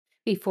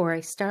Before I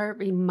start,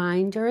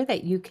 reminder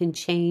that you can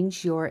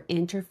change your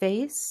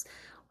interface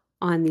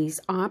on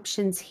these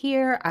options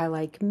here. I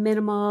like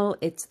minimal,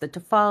 it's the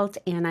default,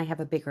 and I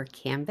have a bigger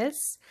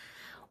canvas.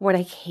 What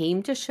I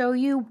came to show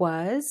you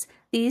was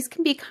these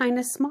can be kind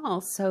of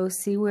small. So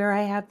see where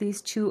I have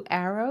these two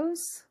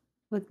arrows?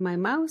 With my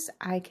mouse,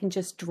 I can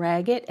just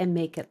drag it and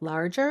make it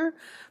larger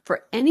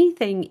for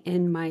anything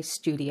in my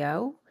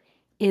studio.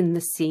 In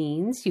the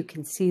scenes, you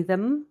can see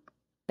them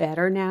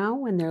better now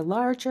when they're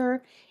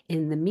larger.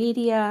 In the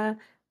media,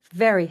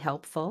 very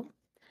helpful.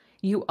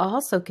 You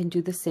also can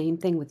do the same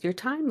thing with your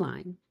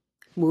timeline.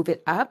 Move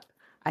it up.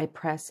 I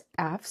press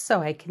F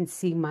so I can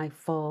see my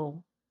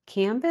full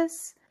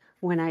canvas.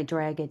 When I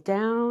drag it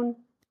down,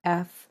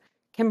 F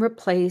can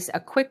replace a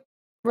quick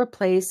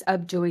replace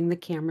of doing the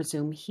camera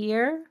zoom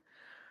here.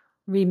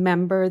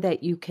 Remember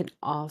that you can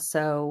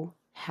also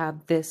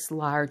have this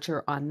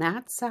larger on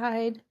that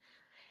side,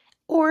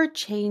 or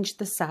change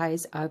the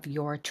size of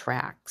your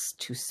tracks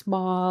to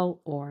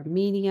small or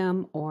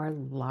medium or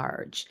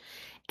large.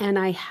 And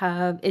I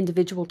have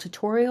individual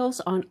tutorials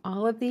on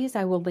all of these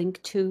I will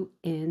link to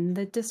in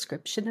the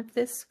description of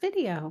this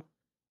video.